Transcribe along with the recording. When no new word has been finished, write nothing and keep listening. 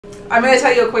I'm going to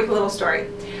tell you a quick little story.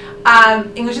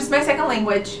 English is my second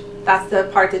language. That's the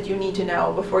part that you need to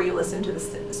know before you listen to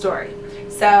the story.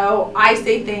 So I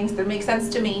say things that make sense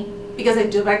to me because I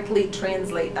directly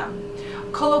translate them.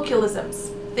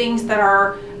 Colloquialisms, things that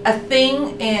are a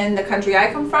thing in the country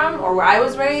I come from or where I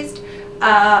was raised,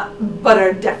 but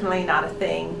are definitely not a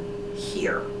thing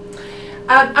here.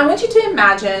 I want you to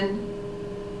imagine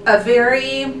a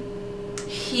very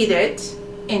heated,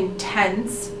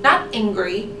 intense, not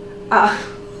angry,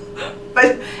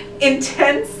 but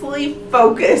intensely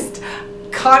focused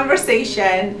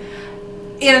conversation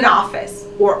in an office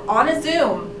or on a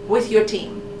Zoom with your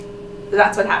team.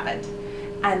 That's what happened.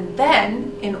 And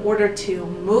then, in order to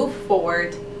move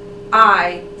forward,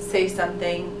 I say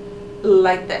something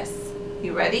like this.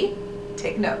 You ready?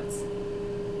 Take notes.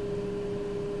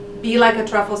 Be like a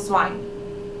truffle swine.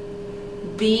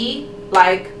 Be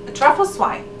like a truffle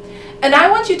swine. And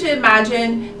I want you to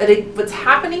imagine that what's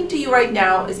happening to you right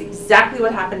now is exactly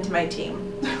what happened to my team.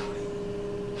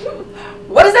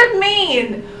 What does that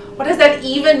mean? What does that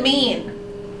even mean?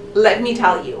 Let me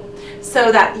tell you,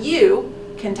 so that you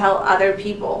can tell other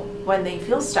people when they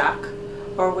feel stuck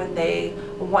or when they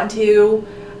want to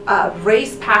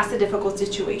race past a difficult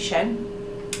situation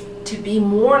to be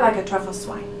more like a truffle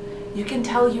swine. You can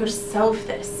tell yourself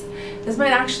this. This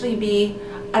might actually be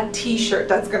a t-shirt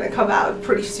that's going to come out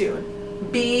pretty soon.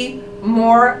 Be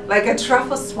more like a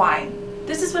truffle swine.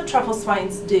 This is what truffle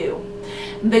swines do.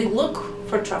 They look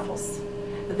for truffles.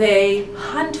 They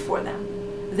hunt for them.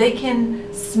 They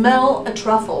can smell a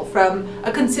truffle from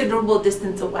a considerable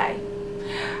distance away.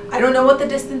 I don't know what the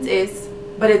distance is,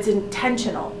 but it's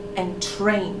intentional and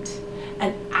trained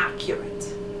and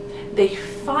accurate. They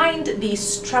find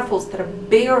these truffles that are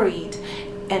buried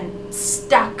and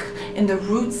stuck in the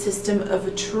root system of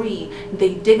a tree.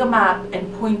 They dig them up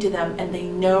and point to them, and they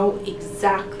know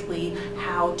exactly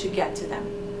how to get to them.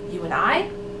 You and I,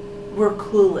 we're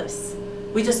clueless.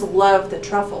 We just love the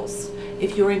truffles.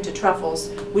 If you're into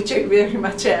truffles, which I very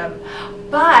much am,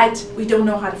 but we don't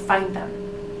know how to find them.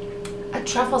 A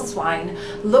truffle swine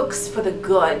looks for the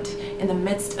good in the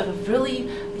midst of a really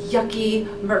yucky,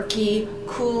 murky,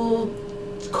 cool,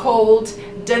 cold,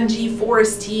 dungy,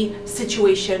 foresty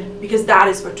situation, because that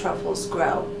is where truffles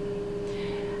grow.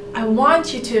 I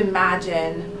want you to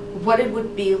imagine what it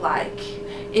would be like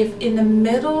if in the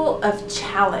middle of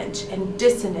challenge and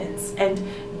dissonance and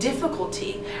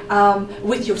difficulty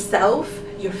with yourself,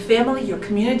 your family, your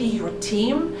community, your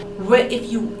team,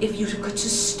 if you could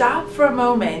just stop for a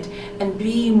moment and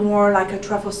be more like a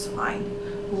truffle swine.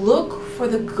 Look for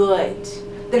the good.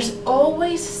 There's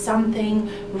always something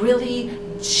really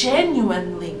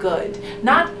genuinely good,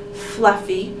 not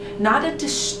fluffy, not a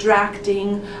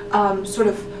distracting sort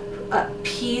of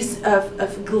piece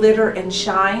of glitter and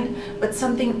shine, but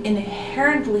something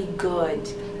inherently good,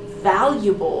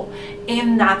 valuable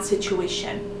in that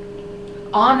situation.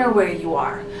 Honor where you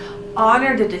are.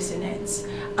 Honor the dissonance.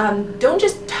 Don't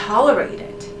just tolerate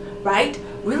it, right?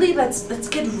 Really, let's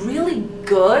get really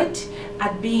good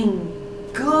at being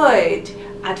good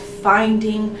at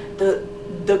finding the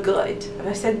good. Have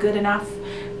I said good enough?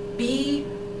 Be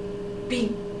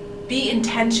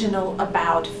intentional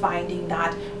about finding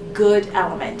that good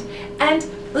element. And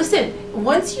listen,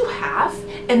 once you have,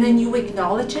 and then you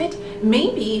acknowledge it,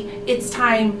 maybe it's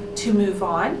time to move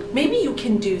on. Maybe you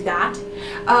can do that.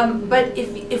 But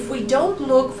if we don't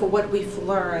look for what we've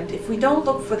learned, if we don't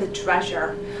look for the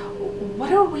treasure,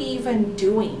 what are we even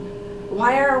doing?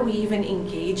 Why are we even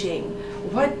engaging?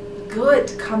 What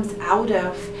good comes out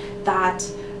of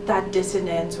that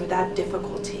dissonance or that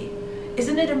difficulty?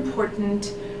 Isn't it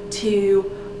important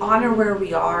to honor where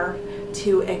we are,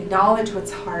 to acknowledge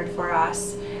what's hard for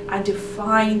us, and to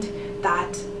find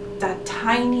that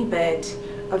tiny bit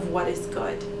of what is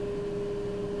good?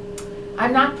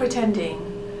 I'm not pretending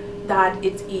that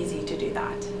it's easy to do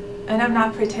that. And I'm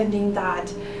not pretending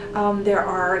that there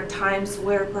are times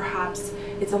where perhaps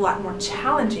it's a lot more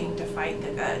challenging to find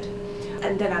the good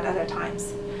and then at other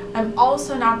times. I'm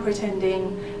also not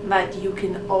pretending that you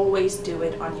can always do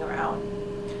it on your own.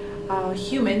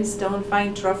 Humans don't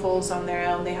find truffles on their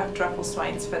own. They have truffle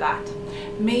swines for that.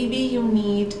 Maybe you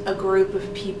need a group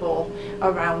of people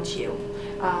around you,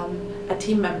 a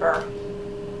team member,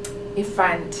 a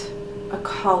friend, a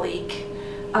colleague,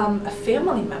 a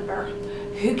family member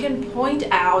who can point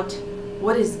out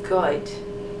what is good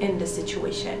in the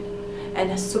situation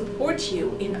and support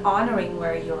you in honoring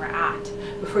where you're at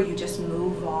before you just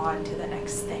move on to the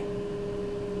next thing.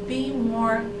 Be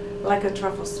more like a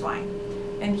truffle swine.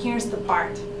 And here's the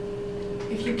part.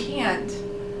 If you can't,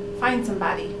 find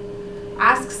somebody.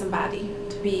 Ask somebody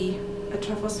to be a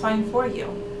truffle swine for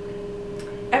you.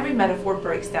 every metaphor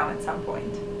breaks down at some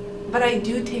point. But I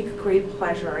do take great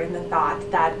pleasure in the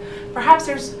thought that perhaps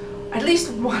there's at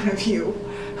least one of you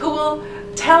who will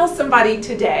tell somebody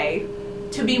today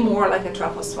to be more like a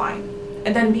truffle swine,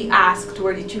 and then be asked,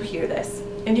 where did you hear this?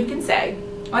 And you can say,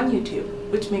 on YouTube,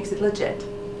 which makes it legit.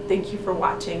 Thank you for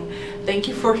watching. Thank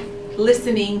you for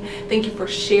listening. Thank you for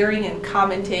sharing and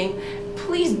commenting.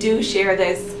 Please do share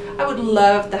this. I would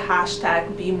love the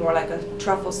hashtag be more like a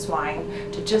truffle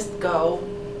swine to just go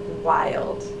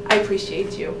wild. I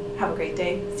appreciate you. Have a great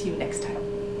day. See you next time.